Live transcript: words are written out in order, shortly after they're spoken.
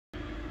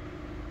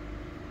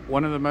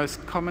One of the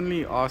most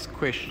commonly asked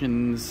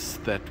questions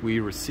that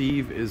we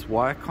receive is,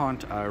 why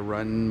can't I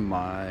run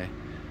my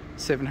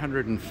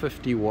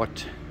 750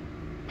 watt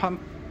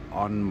pump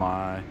on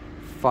my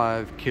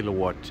 5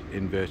 kilowatt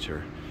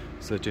inverter?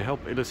 So to help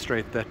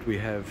illustrate that, we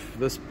have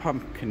this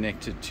pump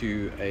connected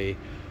to a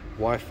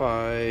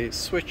Wi-Fi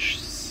switch,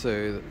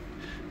 so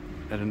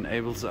that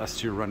enables us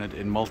to run it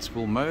in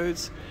multiple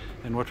modes.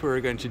 And what we're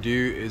going to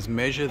do is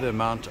measure the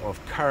amount of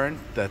current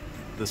that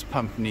this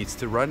pump needs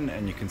to run,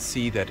 and you can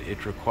see that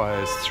it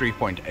requires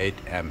 3.8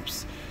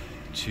 amps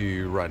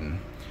to run.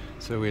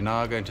 So we're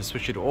now going to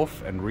switch it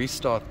off and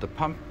restart the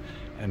pump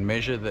and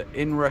measure the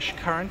inrush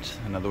current,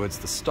 in other words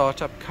the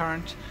startup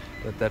current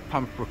that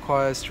pump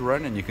requires to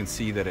run, and you can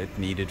see that it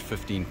needed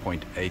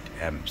 15.8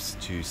 amps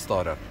to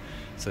start up.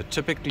 So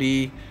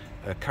typically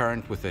a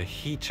current with a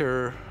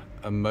heater,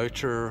 a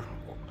motor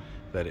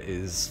that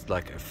is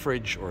like a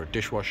fridge or a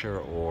dishwasher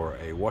or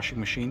a washing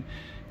machine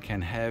can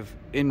have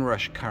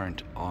inrush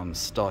current on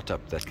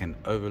startup that can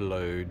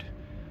overload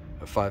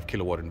a 5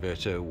 kilowatt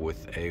inverter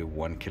with a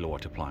 1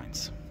 kilowatt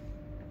appliance.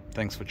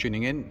 Thanks for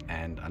tuning in,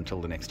 and until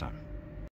the next time.